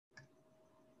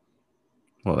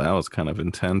Well, that was kind of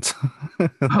intense. Oh,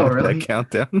 That really?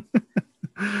 countdown.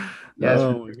 Yeah, it's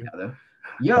Oh really my good God. now, though. All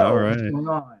Yo, what's right. going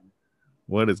on?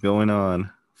 What is going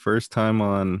on? First time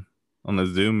on a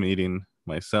Zoom meeting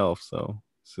myself, so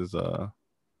this is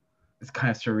It's kind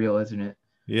of surreal, isn't it?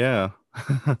 yeah.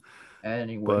 But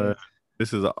Anyways,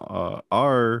 this is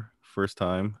our first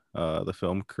time the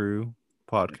Film Crew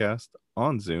podcast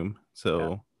on Zoom. yeah.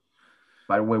 So,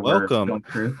 By the way, we're a welcome. film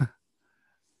crew.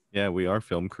 Yeah, we are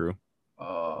Film Crew.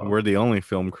 Uh, We're the only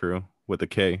film crew with a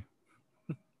K.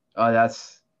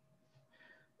 that's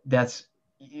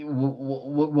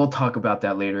we'll talk about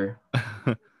that later.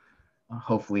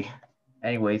 Hopefully.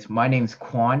 Anyways, my name's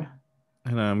Quan,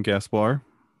 And I'm Gaspar.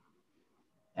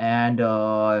 and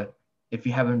if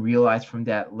you haven't realized from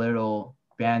that little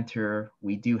banter,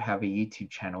 we do have a YouTube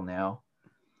channel now,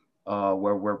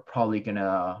 where we're probably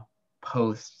gonna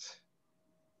post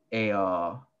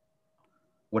a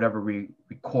whatever we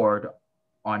record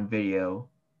on video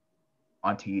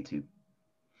onto YouTube.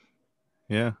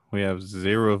 Yeah, we have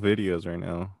zero videos right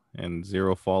now and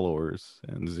zero followers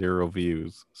and zero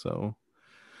views. So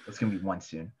It's gonna be one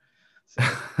soon. So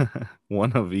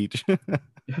one of each.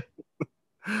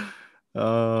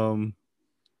 um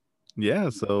yeah,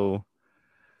 so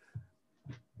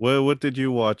what did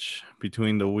you watch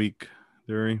between the week,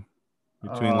 Dury?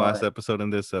 Between last uh, episode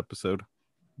and this episode?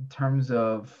 in terms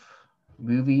of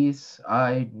movies,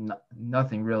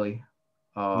 nothing really.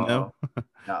 No?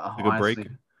 Uh, Took a break?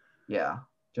 honestly, yeah,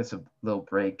 just a little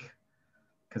break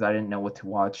because I didn't know what to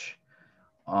watch.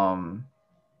 Um,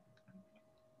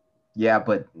 yeah,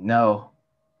 but no,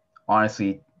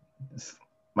 honestly, this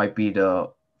might be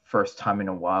the first time in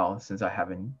a while since I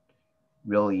haven't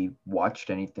really watched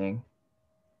anything.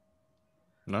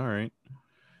 All right.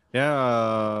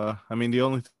 Yeah, I mean the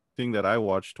only thing that I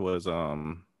watched was I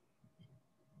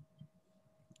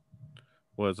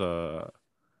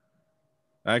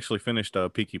actually finished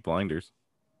Peaky Blinders.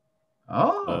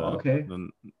 Oh, okay. Then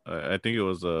I think it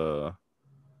was I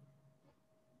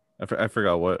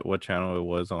forgot what channel it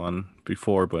was on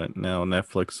before, but now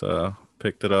Netflix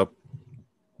picked it up.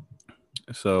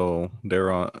 So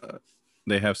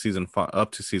they have season 5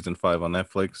 up to season 5 on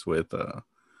Netflix with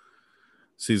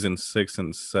season 6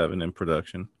 and 7 in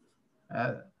production.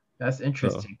 Uh, that's So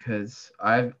interesting because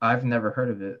I've never heard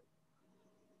of it.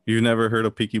 you've never heard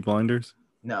of Peaky Blinders?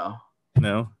 No.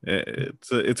 No,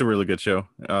 it's a really good show.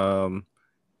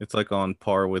 It's like on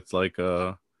par with like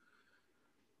a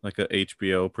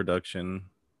HBO production,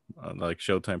 like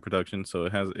Showtime production. So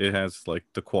it has like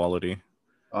the quality,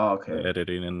 Oh, the okay.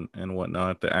 editing and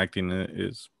whatnot. The acting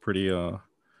is pretty up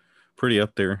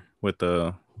there with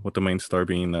the main star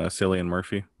being Cillian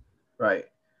Murphy. Right.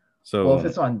 Well, if So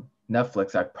it's on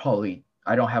Netflix,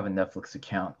 I don't have a Netflix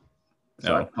account,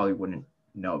 so I oh probably wouldn't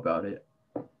know about it.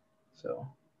 So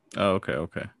oh okay,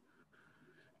 okay,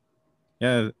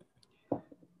 yeah,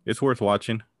 it's worth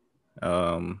watching.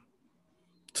 Um,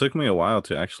 Took me a while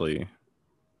to actually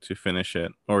to finish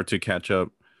it or to catch up.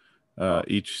 oh,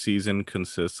 Each season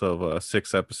consists of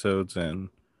 6 episodes, and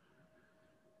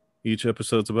each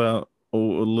episode's about a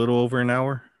little over an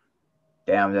hour.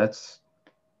 damn, that's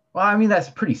well, I mean that's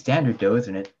pretty standard though,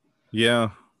 isn't it? Yeah.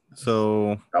 It's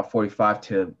So 45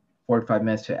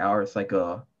 minutes to an hour. It's like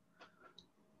a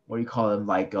what do you call it?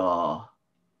 Like a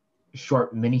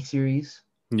short mini series.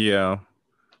 yeah,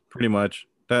 pretty much.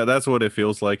 That's what it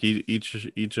feels like. Each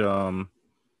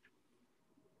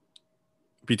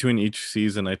between each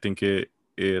season, I think it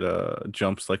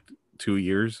jumps like 2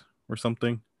 years or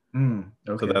something. So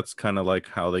Okay. that's kind of like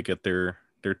how they get their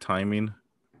timing.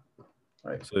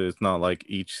 Right. So it's not like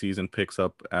each season picks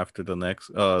up after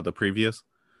the previous.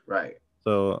 Right.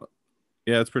 So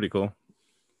yeah, it's pretty cool.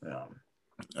 Um,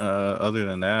 Other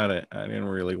than that, I didn't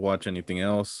really watch anything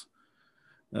else.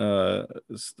 I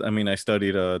mean, I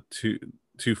studied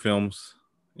two films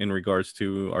in regards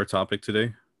to our topic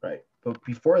today. right. But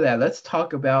before that, let's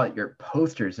talk about your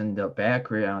posters in the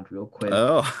background real quick.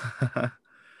 Oh,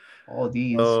 All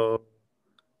these. so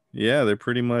yeah, they're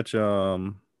pretty much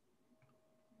all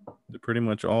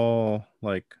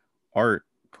like art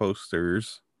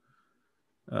posters.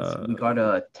 Let's see, we Uh, got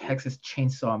a Texas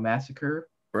Chainsaw Massacre,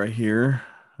 right here,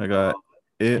 I uh, got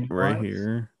it right Pennywise,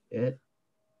 here. it,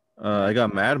 I and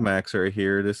got Mad Max right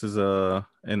here. This is a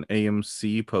an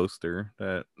AMC poster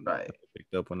that right. I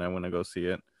picked up when I went to go see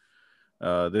it.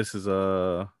 This is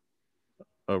a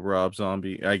Rob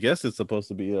Zombie. I guess it's supposed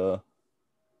to be a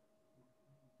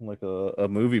like a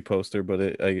movie poster, but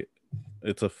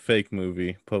it's a fake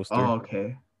movie Oh, poster.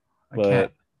 okay. I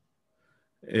can't.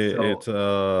 But it's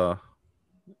So,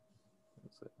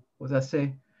 what does that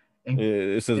say? And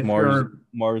it says if Mars you're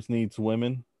Mars needs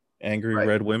women. Angry Right.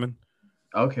 Red Women.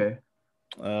 Okay.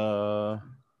 Uh,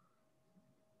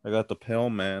 I got The Pale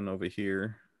Man over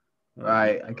here. You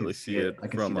Right. I can't could really see see it. it I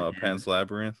could see from the Pan's hand.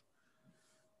 Labyrinth.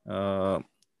 Uh,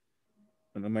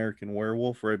 an American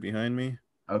Werewolf right behind me.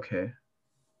 Okay.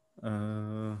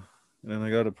 And then I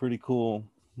got a pretty cool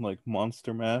like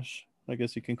monster mash, I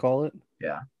guess you can call it,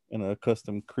 Yeah. and a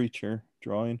custom creature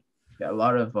drawing. Yeah. A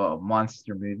lot of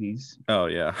monster movies. Oh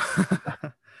yeah,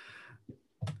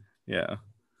 yeah.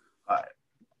 I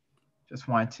just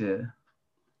wanted to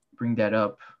bring that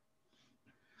up.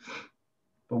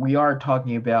 But we are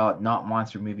talking about not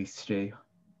monster movies today. Talking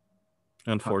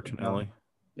about, Unfortunately,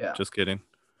 yeah, just kidding.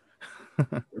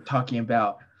 we're talking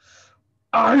about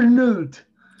Arnold.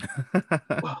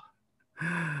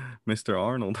 Mr.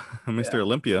 Arnold, Mr. Yeah.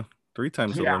 Olympia, 3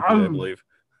 times Yeah. Olympia, I believe.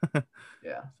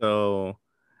 Yeah. So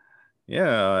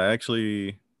yeah, I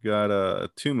actually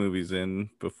got 2 movies in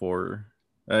before.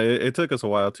 It took us a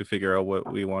while to figure out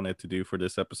what we wanted to do for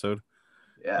this episode,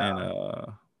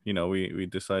 Yeah. and we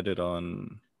decided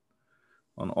on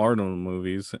Arnold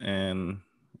movies, and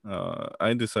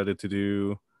I decided to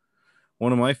do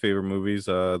one of my favorite movies,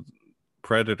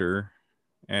 Predator,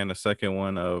 and a second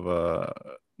one of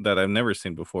that I've never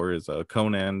seen before is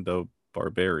Conan the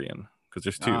Barbarian, because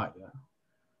there's two. Yeah.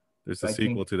 There's a I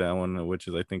sequel think, to that one, which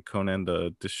is I think Conan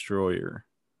the Destroyer.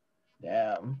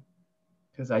 yeah,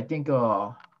 because I think,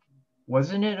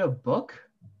 wasn't it a book?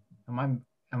 Am I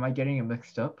am I getting it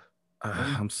mixed up?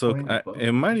 Wasn't I'm so Conan a book?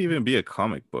 it might even be a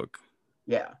comic book,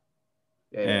 Yeah.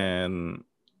 Yeah. Yeah.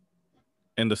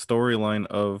 and the storyline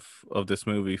of this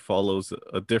movie follows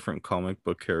a different comic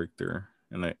book character,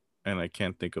 and I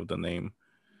can't think of the name,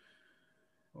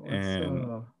 What's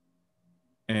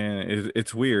and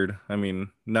it's weird. I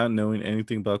mean, not knowing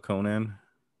anything about Conan,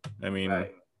 I mean,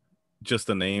 right? just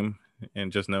the name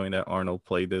and just knowing that Arnold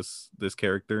played this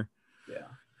character. Yeah.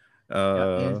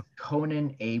 Now, is Uh,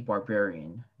 Conan a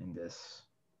barbarian in this?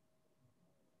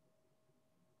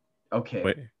 Okay.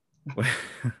 wait, wait.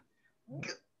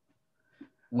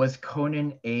 Was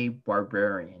Conan a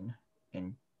barbarian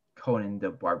in Conan the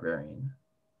Barbarian?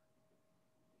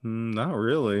 Not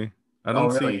really. I Oh,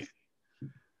 don't see really?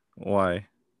 why.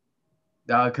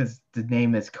 Because the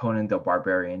name is Conan the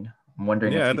Barbarian. I'm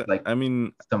wondering if Yeah, he's like I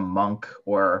mean, some monk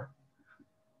or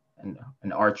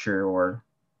an archer or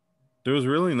there was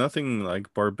really nothing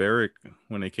like barbaric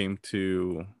when it came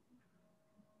to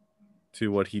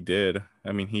what he did.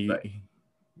 I mean,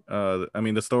 right. I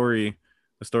mean the story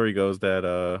goes that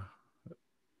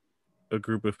a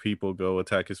group of people go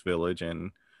attack his village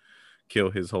and kill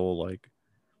his whole like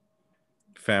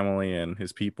family and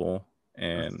his people,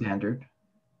 and Standard.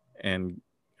 and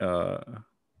uh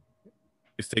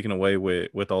is taken away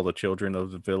with all the children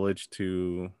of the village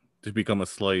to become a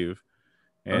slave,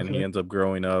 and he Okay. ends up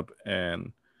growing up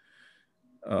and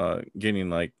getting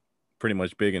like pretty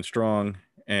much big and strong,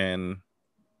 and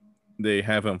they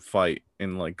have him fight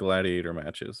in like gladiator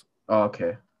matches, Oh,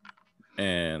 okay.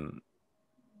 and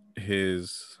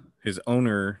his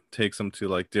owner takes him to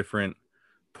like different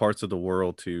parts of the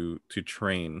world to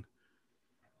train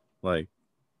like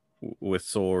with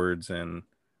swords and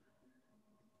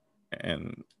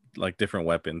like different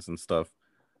weapons and stuff.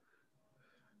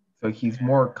 So he's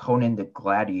more Conan the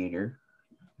Gladiator,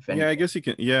 if Yeah, I anything. guess you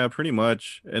can. Yeah, pretty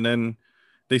much. And then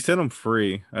they set him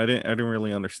free. I didn't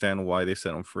really understand why they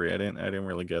set him free. I didn't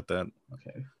really get that.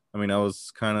 Okay. I mean, I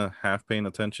was kind of half paying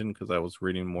attention because I was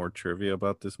reading more trivia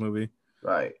about this movie,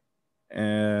 Right.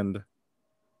 and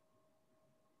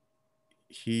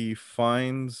he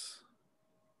finds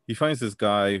he finds this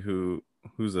guy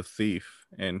who's a thief,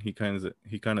 and he kind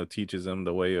of teaches him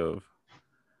the way of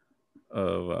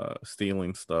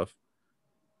stealing stuff.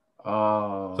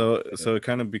 Oh, So it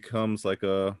kind of becomes like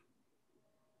a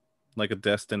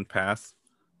destined path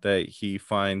that he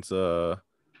finds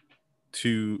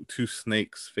two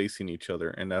snakes facing each other,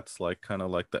 and that's like kind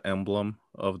of like the emblem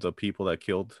of the people that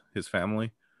killed his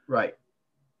family. right.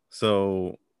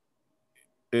 So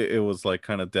it was like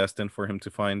kind of destined for him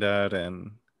to find that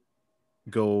and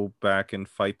go back and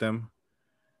fight them.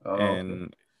 Oh, okay.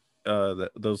 And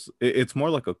it's more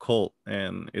like a cult,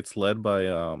 and it's led by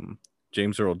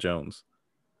James Earl Jones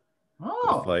with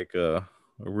Oh, like a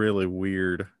really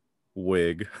weird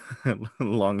wig,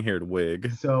 long haired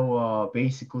wig. so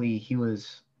basically he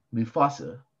was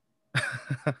Mufasa,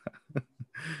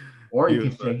 or He you was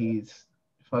could say he's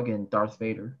fucking Darth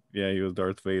Vader. yeah, he was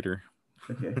Darth Vader.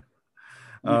 Okay.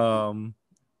 um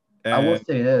I will and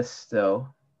say this though.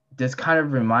 This kind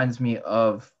of reminds me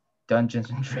of Dungeons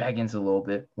and Dragons a little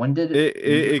bit. When did it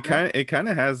release that? it kind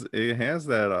of has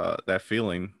that that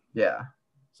feeling. Yeah.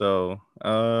 So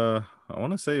I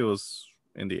want to say it was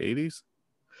in the 80s.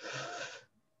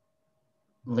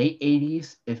 Late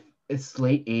 80s. If it's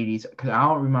late 80s, because I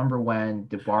don't remember when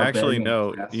the Actually, Barbarian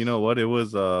no. You know test. what?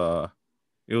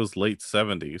 It was late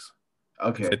 70s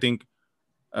because I Okay. think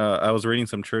I was reading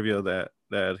some trivia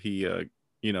that he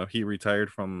he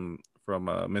retired from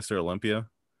Mr. Olympia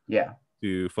Yeah.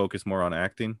 to focus more on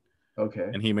acting, Okay.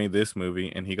 and he made this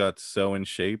movie, and he got so in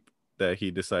shape that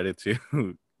he decided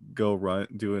to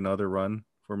do another run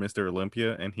for Mr.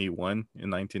 Olympia, and he won in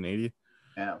 1980.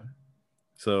 Yeah.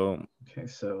 So Okay.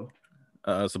 So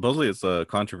supposedly it's a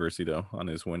controversy though on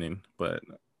his winning, but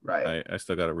right. I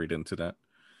still got to read into that.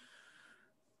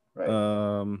 Right.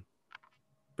 Um,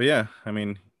 but yeah, I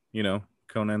mean,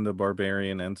 Conan the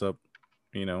Barbarian ends up,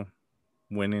 you know,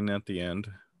 winning at the end.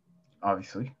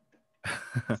 Obviously.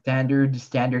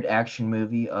 Standard action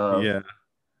movie of Yeah.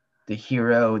 the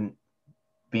hero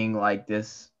being like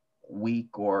this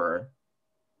weak or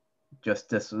just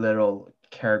this little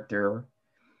character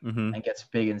Hmm. and gets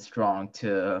big and strong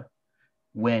to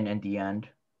win in the end.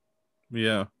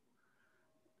 Yeah.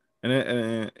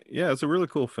 Yeah, it's a really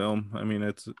cool film. I mean,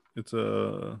 it's a it's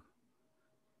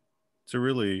a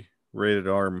really rated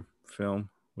R film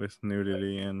with Right.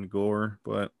 nudity and gore,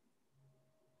 but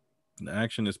the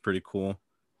action is pretty cool.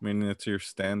 I mean, it's your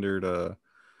standard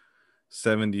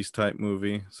 70s type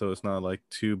movie, so it's not like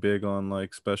too big on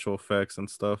like special effects and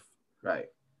stuff, Right.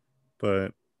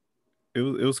 but it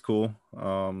was cool.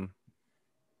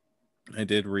 I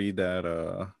did read that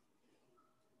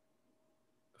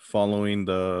following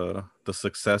the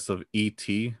success of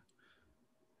E.T.,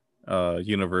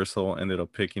 Universal ended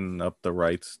up picking up the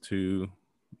rights to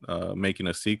making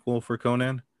a sequel for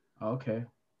Conan, Okay.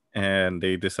 and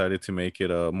they decided to make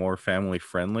it more family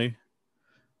friendly,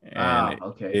 and Ah,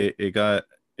 okay. it got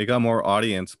more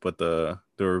audience, but the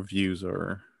reviews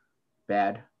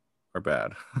Bad. are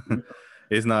bad. Mm.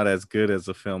 It's not as good as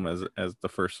the film as the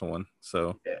first one.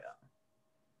 Yeah.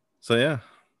 So yeah,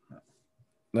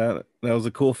 that was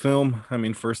a cool film. I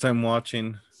mean, first time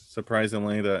watching.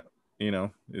 Surprisingly, that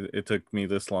it took me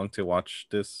this long to watch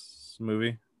this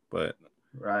movie, but it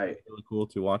was Right. really cool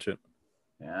to watch it.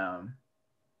 Um,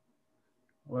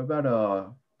 what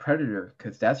about Predator?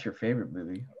 Because that's your favorite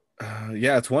movie.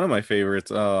 Yeah, it's one of my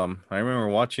favorites. I remember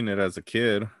watching it as a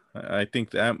kid. I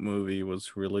think that movie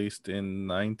was released in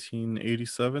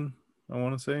 1987. I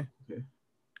want to say, Okay.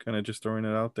 kind of just throwing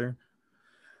it out there.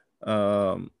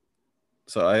 Um,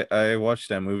 so I watched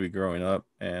that movie growing up,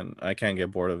 and I can't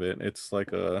get bored of it. It's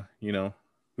like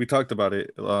we talked about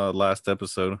it last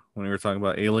episode when we were talking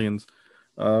about aliens.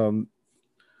 Um,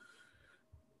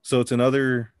 so it's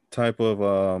another type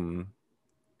of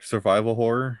survival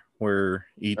horror where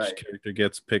each Right. character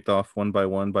gets picked off one by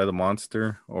one by the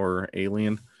monster or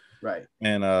alien, Right.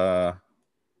 and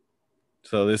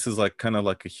so this is like kind of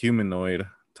like a humanoid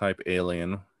type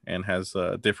alien and has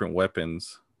different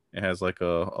weapons. It has like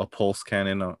a pulse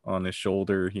cannon on his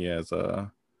shoulder. He has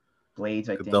Blades,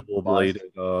 I a think. double Claws.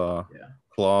 bladed Yeah.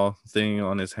 claw thing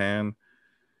on his hand.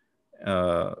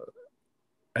 uh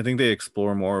I think they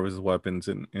explore more of his weapons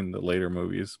in the later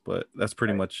movies, but that's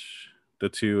pretty Right. much the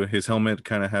two. His helmet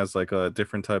kind of has like a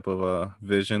different type of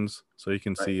visions, so you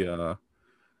can Right. see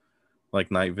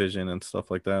like night vision and stuff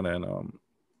like that. And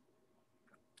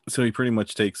so he pretty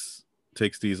much takes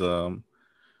these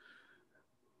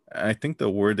I think the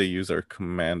word they use are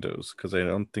commandos, because I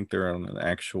don't think they're on an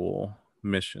actual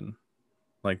mission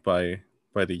like by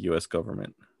the US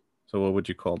government. So what would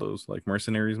you call those? Like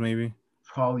mercenaries maybe?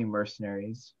 Probably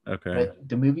mercenaries. Okay. But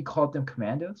the movie called them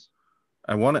Commandos.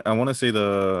 I want to say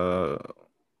the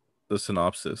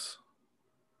synopsis.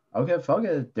 Okay, fuck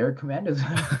it. They're Commandos.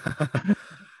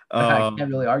 I can't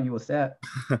really um argue with that.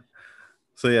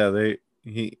 so yeah,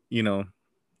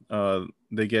 uh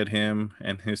they get him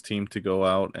and his team to go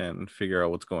out and figure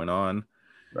out what's going on.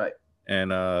 Right.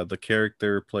 And the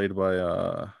character played by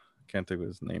can't think of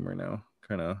his name right now,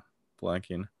 kind of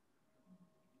blanking.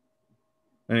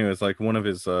 Anyways, like one of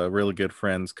his really good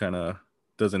friends kind of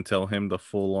doesn't tell him the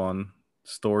full on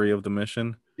story of the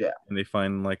mission, Yeah. and they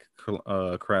find like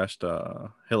crashed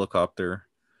helicopter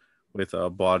with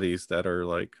bodies that are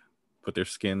like with their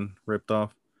skin ripped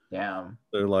off. Damn.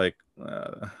 They're like,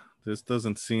 this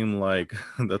doesn't seem like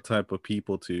the type of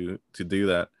people to do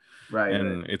that, Right. Right.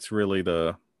 and it's really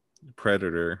the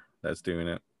predator that's doing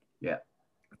it. Yeah.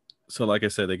 So, like I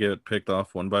said, they get picked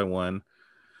off one by one,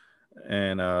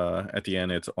 and at the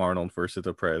end, it's Arnold versus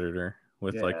the predator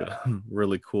with like Yeah. a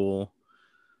really cool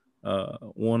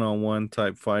one-on-one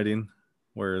type fighting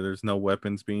where there's no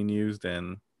weapons being used,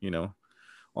 and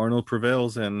Arnold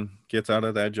prevails and gets out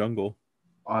of that jungle.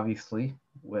 Obviously,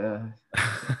 with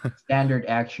standard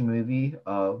action movie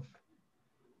of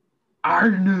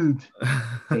Arnold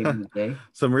saving the day.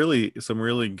 Some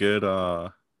really good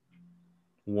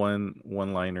one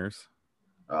liners.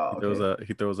 Oh, okay.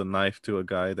 He throws a knife to a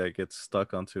guy that gets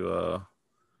stuck onto a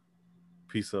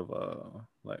piece of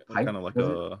like kind Pipe of was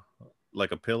it?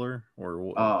 like a pillar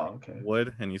or Oh, okay.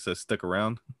 wood, and he says stick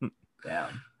around.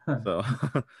 Damn. So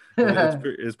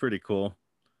it's pretty cool.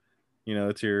 You know,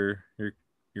 it's your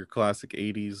classic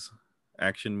 80s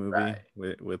action movie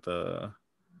Right. with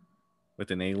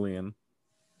an alien.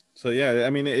 So yeah, I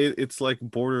mean it's like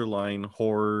borderline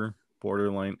horror,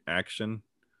 borderline action,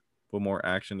 but more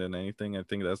action than anything. I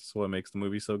think that's what makes the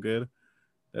movie so good,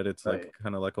 that it's like Right.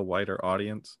 kind of like a wider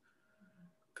audience,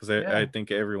 because I Yeah. think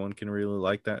everyone can really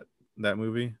like that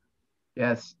movie.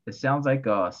 Yes. It sounds like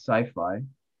a sci-fi Yeah,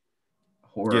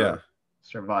 horror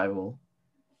survival,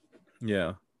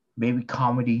 yeah. maybe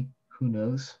comedy. Who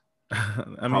knows? I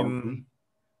mean, Probably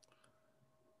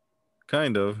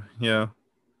kind of, yeah.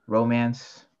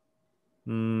 romance.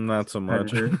 Not so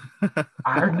much. Predator.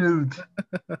 Arnold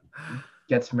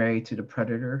gets married to the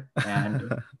Predator,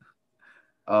 and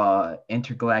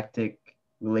intergalactic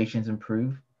relations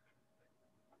improve.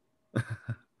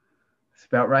 It's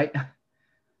about right.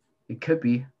 It could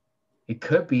be. It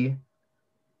could be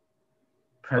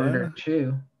Predator Well,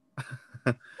 2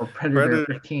 or Predator Predator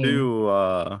 15. 2,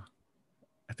 I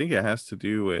think it has to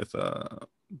do with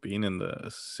being in the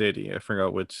city. I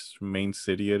forgot which main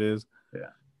city it is.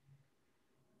 Yeah.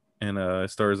 And it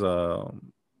stars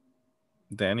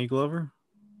Danny Glover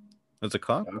as a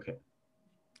cop. Okay.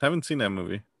 Haven't seen that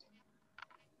movie,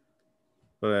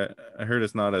 but I heard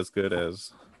it's not as good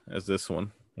as this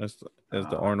one, as the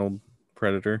Uh, Arnold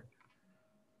Predator.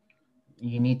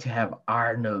 you need to have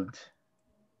Arnold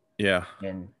Yeah,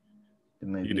 in the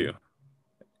you movie. do.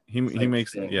 He It's he like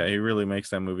makes yeah, saying, he really makes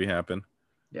that movie happen.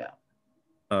 yeah.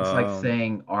 It's like Um,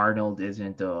 saying Arnold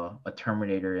isn't a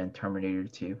Terminator in Terminator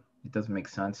 2. It doesn't make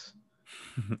sense.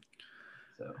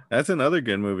 So, that's another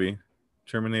good movie,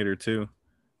 Terminator 2.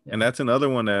 And yeah. that's another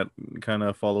one that kind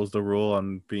of follows the rule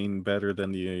on being better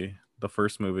than the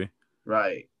first movie.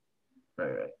 Right.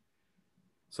 Right. Right.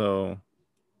 So,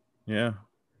 yeah.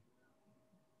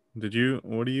 What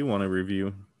do you want to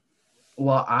review?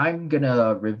 Well, I'm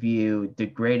gonna review the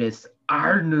greatest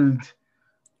Arnold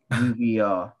movie.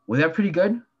 Was that pretty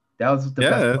good? That was the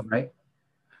best Yeah, one, right?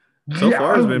 so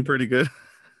far it's Yeah. been pretty good.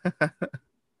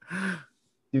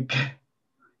 The,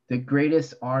 the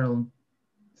greatest Arnold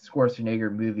Schwarzenegger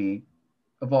movie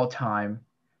of all time,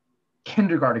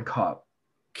 Kindergarten Cop.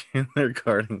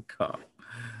 Kindergarten Cop.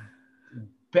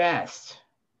 Best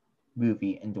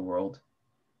movie in the world.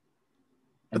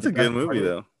 And That's the a good best part movie is,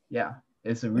 though. yeah,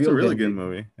 it's a That's a real really good good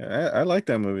movie movie. I like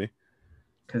that movie.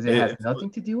 because it has It, nothing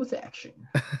to do with action.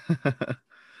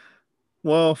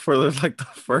 well, for like the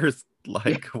first Yeah,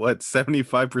 like what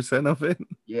 75% of it.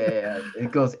 yeah,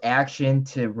 it goes action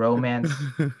to romance,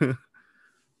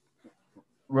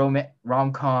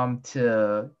 rom com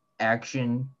to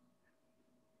action,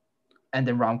 and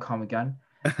then rom com again.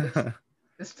 It's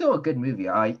it's still a good movie.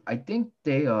 I think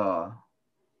they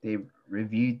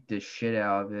reviewed the shit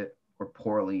out of it or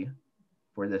poorly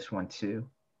for this one too.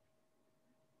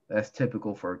 That's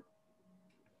typical for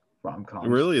rom coms.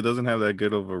 Really, it doesn't have that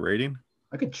good of a rating.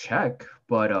 I could check,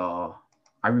 but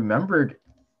I remembered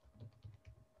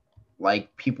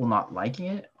like people not liking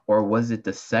it, or was it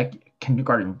the second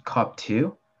Kindergarten Cop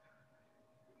 2?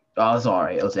 Oh, it was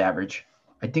alright. It was average.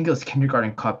 I think it was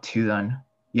Kindergarten Cop 2 then.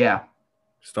 Yeah,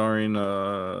 Starring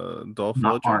Dolph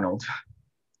not Lundgren. Arnold.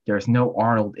 There's no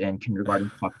Arnold in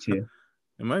Kindergarten Cop 2.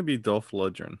 It might be Dolph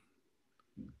Lundgren.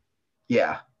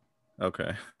 Yeah,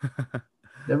 Okay.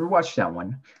 never watched that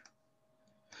one.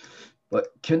 But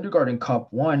Kindergarten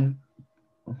Cop 1,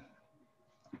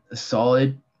 a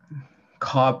solid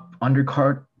cop,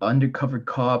 undercover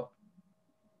cop,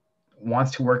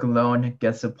 wants to work alone,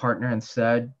 gets a partner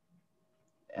instead,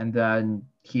 and then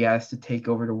he has to take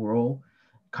over the role.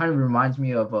 Kind of reminds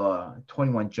me of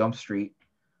 21 Jump Street,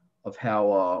 of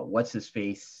how what's his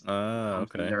face Ah, becomes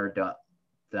the okay. nerd,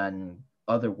 then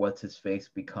other what's his face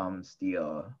becomes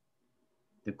the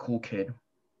cool kid.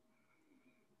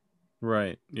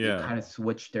 Right. They Yeah. kind of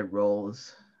switch their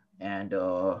roles, and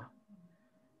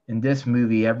in this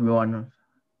movie, everyone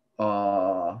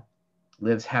uh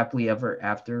lives happily ever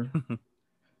after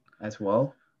as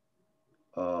well.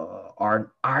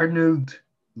 Arnold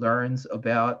learns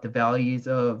about the values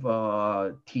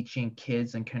of teaching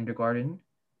kids in kindergarten,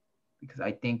 because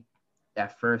I think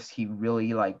at first he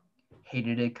really like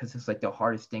hated it because it's like the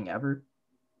hardest thing ever.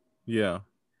 Yeah.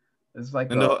 It's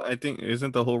like And I think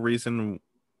isn't the whole reason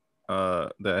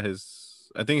that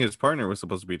his I think his partner was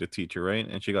supposed to be the teacher, right?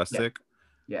 And she got yeah, sick.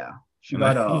 yeah, She And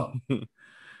got I,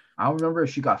 I don't remember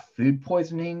if she got food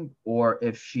poisoning or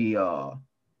if she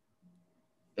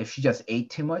just ate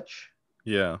too much,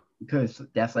 yeah. because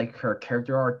that's like her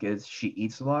character arc is she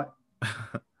eats a lot.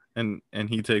 And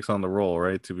he takes on the role,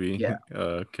 right, to Yeah, be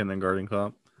a kindergarten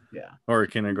cop yeah. or a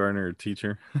kindergartner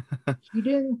teacher. I He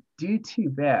didn't do too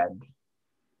bad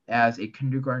as a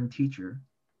kindergarten teacher.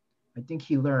 I think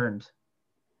he learned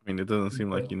mean, it doesn't pretty seem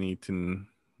like well. you need to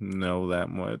know that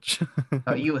much.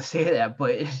 You would say that,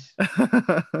 but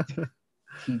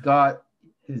he got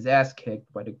his ass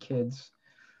kicked by the kids.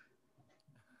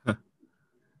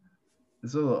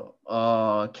 So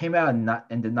came out in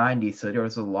the 90s, so there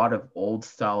was a lot of old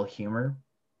style humor.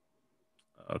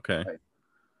 Okay.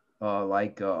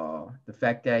 Like the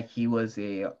fact that he was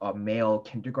a male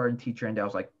kindergarten teacher and that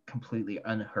was like completely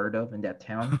unheard of in that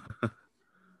town,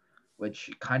 which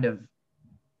kind of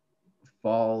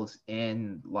falls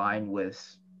in line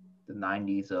with the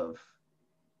 90s of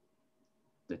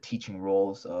the teaching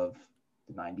roles of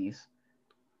the 90s.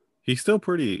 He's still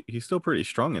pretty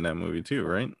strong in that movie too,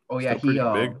 right? Oh yeah, Still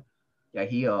pretty big.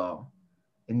 he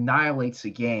annihilates the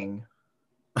gang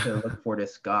to look for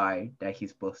this guy that he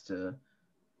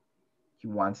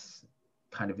wants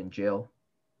kind of in jail.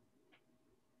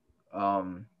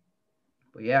 Um,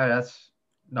 but yeah, that's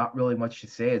not really much to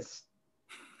say. It's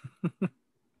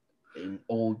an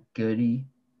oldie,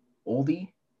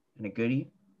 and a goodie.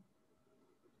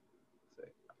 So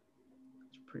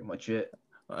that's pretty much it.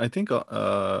 I think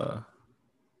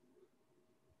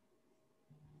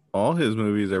all his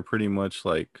movies are pretty much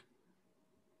like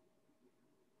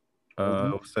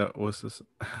Oldies. what's that what's this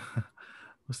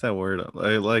what's that word?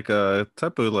 Like a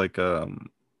type of like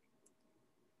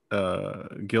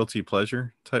guilty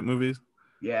pleasure type movies.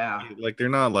 Yeah, Like they're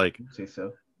not like I'd say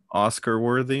so. Oscar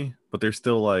worthy, but they're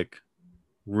still like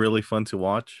really fun to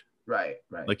watch. Right,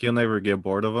 right. Like you'll never get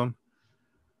bored of them.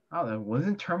 I don't know.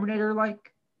 Wasn't Terminator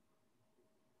like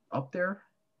up there,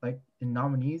 like in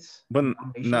nominees, But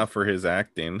nominations? not for his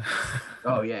acting.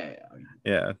 Oh yeah, yeah.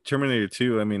 Yeah, Terminator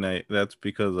 2, I mean, I that's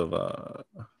because of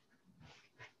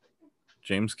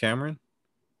James Cameron,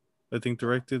 I think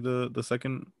directed the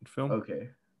second film, Okay,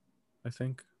 I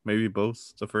think. Maybe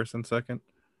both, the first and second.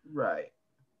 right.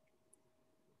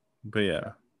 But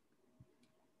yeah.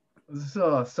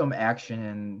 There's some action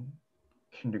in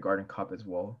Kindergarten Cop as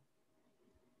well,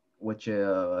 which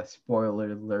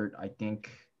spoiler alert, I think.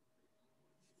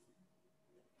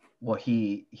 Well,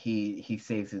 he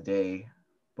saves the day,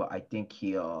 but I think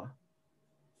he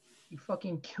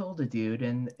fucking killed a dude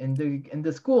in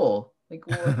the school. Like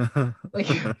what? Like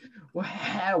what?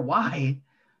 Why?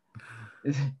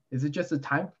 Is is it just a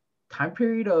time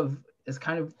period of is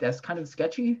kind of that's kind of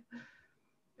sketchy?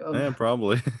 Of Yeah,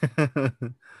 probably.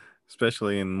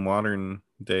 Especially in modern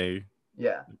day,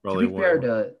 yeah. To probably be what.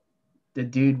 fair, the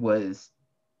dude was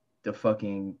the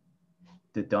fucking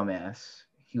the dumbass.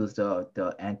 He was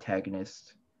the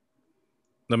antagonist.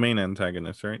 The main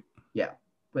antagonist, right? Yeah,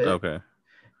 but Okay.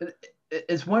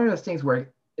 it's one of those things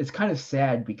where it's kind of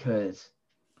sad because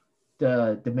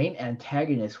the main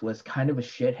antagonist was kind of a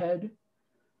shithead,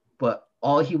 but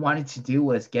all he wanted to do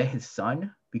was get his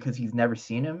son because he's never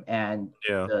seen him, and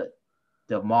Yeah.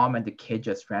 the mom and the kid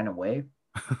just ran away.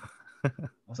 I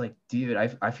was like, dude,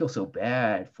 I feel so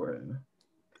bad for him.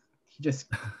 He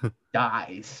just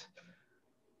dies.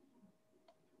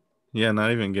 Yeah,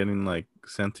 not even getting like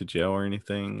sent to jail or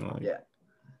anything. Like, Yeah,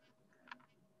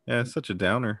 yeah, it's such a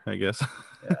downer, I guess.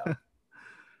 yeah.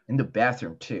 In the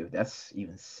bathroom too. That's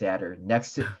even sadder.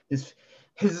 Next to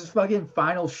his fucking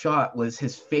final shot was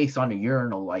his face on the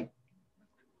urinal, like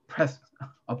pressed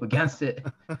up against it.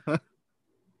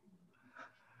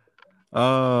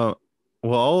 Uh,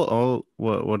 well, all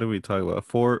what did we talk about?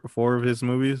 Four of his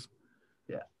movies.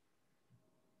 Yeah.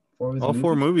 For his All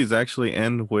four movies? movies actually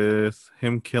end with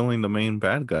him killing the main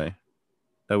bad guy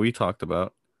that we talked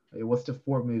about. Wait, what's the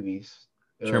four movies?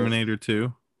 It was Terminator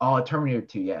 2, Terminator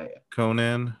 2, yeah, yeah.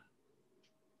 Conan,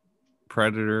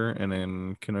 Predator, and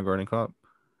then Kindergarten Cop.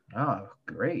 Oh,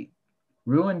 great.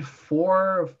 Ruined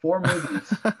four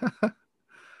movies.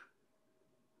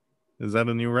 Is that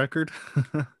a new record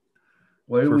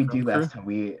What did for we film do crew? last time?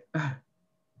 We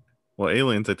Well,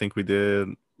 Aliens, I think we did.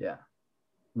 yeah.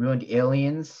 Ruined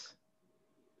Aliens,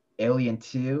 Alien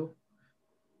 2.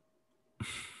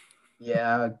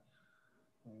 Yeah.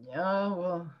 Yeah,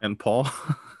 well, And Paul.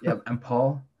 yeah, and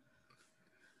Paul.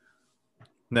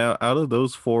 Now, out of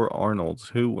those four Arnolds,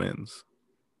 who wins?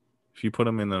 If you put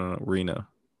them in an arena.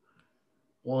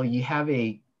 Well, you have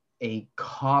a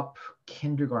cop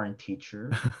kindergarten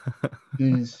teacher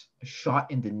who's shot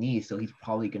in the knee, so he's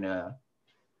probably gonna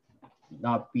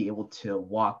not be able to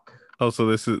walk Oh, so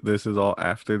this is all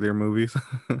after their movies.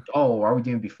 Oh, are we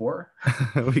doing before?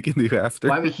 We can do after.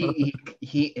 Well, I mean,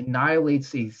 he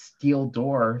annihilates a steel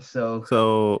door, so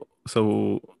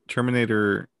So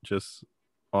Terminator just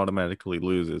automatically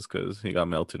loses because he got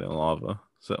melted in lava.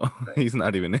 So right. he's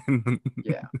not even in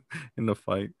Yeah. in the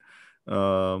fight.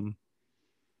 Um,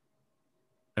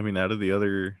 I mean, out of the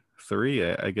other three,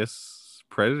 I guess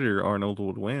Predator Arnold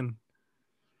would win.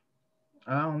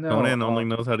 I don't know. Conan only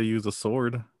knows how to use a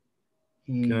sword.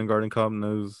 He Kindergarten Cop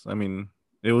knows. I mean,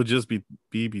 it would just be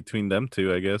between them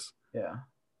two, I guess. yeah.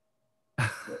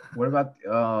 What about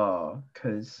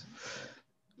because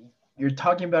you're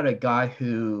talking about a guy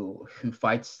who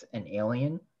fights an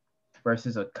alien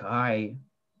versus a guy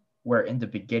where in the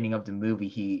beginning of the movie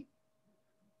he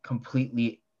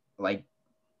completely like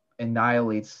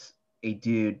annihilates a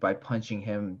dude by punching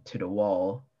him to the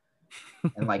wall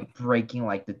and like breaking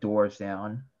like the doors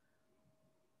down.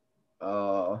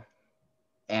 Uh,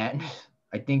 and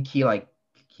I think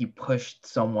he pushed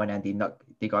someone and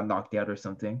they got knocked out or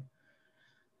something.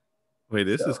 Wait,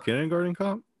 this is So Kindergarten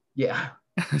Cop? yeah,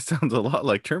 It sounds a lot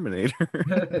like Terminator.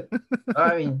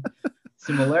 I mean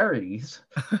similarities.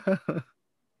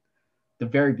 The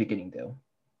very beginning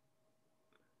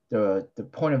though, the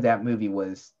point of that movie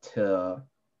was to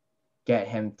get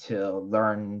him to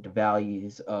learn the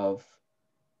values of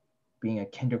being a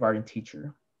kindergarten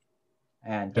teacher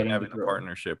and And getting the having a girl.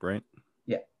 partnership, right?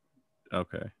 Yeah,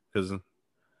 Okay, because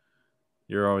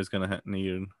you're always gonna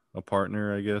need a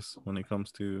partner, I guess, when it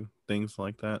comes to things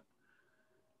like that,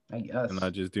 I and guess.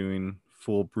 not just doing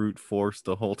full brute force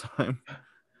the whole time.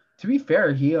 To be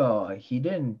fair, he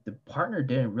didn't the partner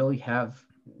didn't really have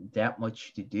that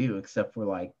much to do except for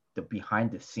like the behind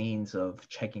the scenes of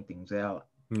checking things out.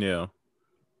 Yeah,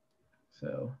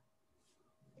 So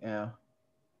yeah,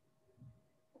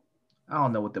 I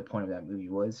don't know what the point of that movie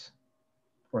was.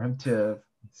 For him to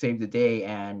save the day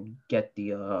and get the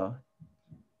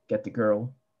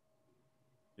girl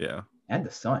yeah. and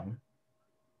the son.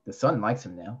 The son likes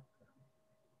him now.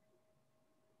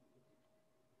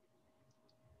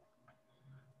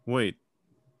 Wait,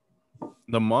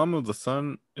 the mom of the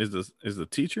son is the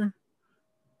teacher?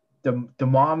 The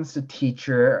mom's the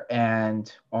teacher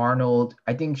and Arnold,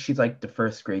 I think she's like the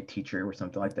first grade teacher or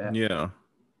something like that. Yeah.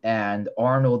 And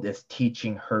Arnold is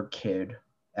teaching her kid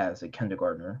as a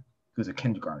kindergartner who's a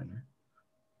kindergartner.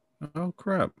 Oh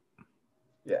crap!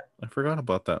 Yeah. I forgot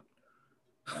about that.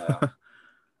 Uh,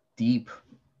 Deep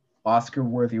Oscar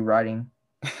worthy writing.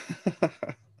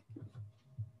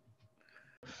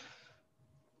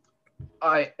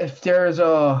 I if there's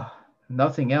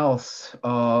nothing else,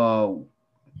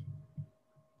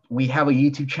 we have a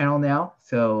YouTube channel now,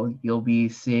 so you'll be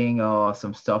seeing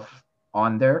some stuff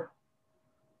on there.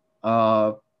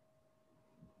 Uh,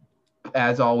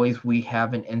 as always, we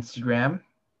have an Instagram.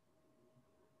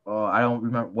 I don't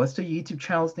remember what's the YouTube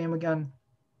channel's name again.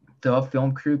 The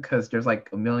Film Crew, because there's like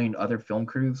a million other film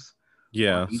crews on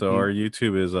Yeah, so YouTube. our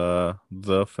YouTube is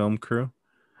the Film Crew,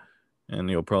 and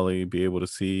you'll probably be able to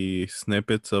see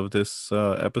snippets of this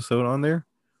episode on there.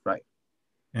 Right.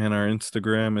 And our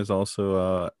Instagram is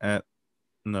also at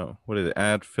no, what is it?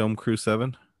 At Film Crew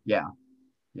 7. Yeah.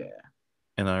 Yeah.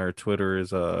 And our Twitter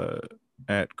is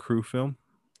at Crew Film.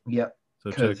 Yep.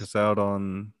 So check Because us out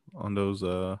on those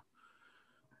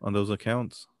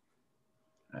accounts.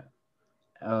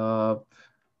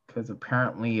 because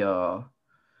apparently our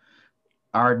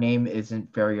name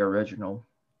isn't very original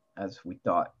as we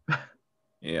thought.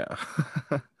 Yeah.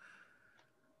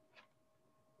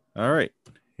 All right.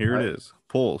 Here it Right. is.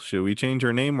 Poll. Should we change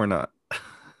our name or not?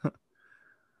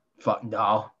 Fuck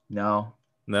no, no,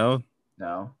 No?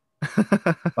 no.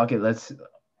 Fuck it. Let's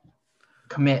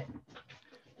commit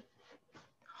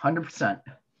 100%.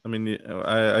 I mean,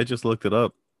 I just looked it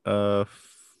up.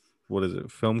 What is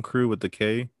it? Film Crew with the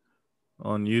K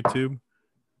on YouTube.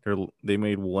 They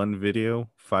made one video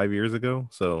 5 years ago,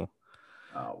 so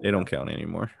they don't count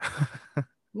anymore.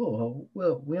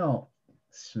 We don't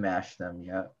smash them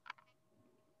yet.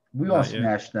 We won't Not yet.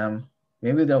 smash them.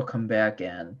 Maybe they'll come back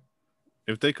and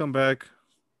If they come back,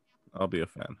 I'll be a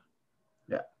fan.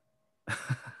 yeah,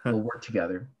 we'll work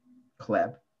together,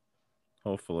 collab.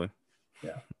 Hopefully.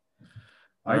 Yeah.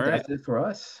 All All right, right. that's it for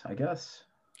us, I guess.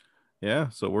 Yeah,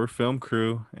 so we're Film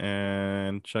Crew,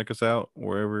 and check us out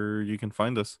wherever you can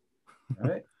find us. All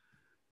right.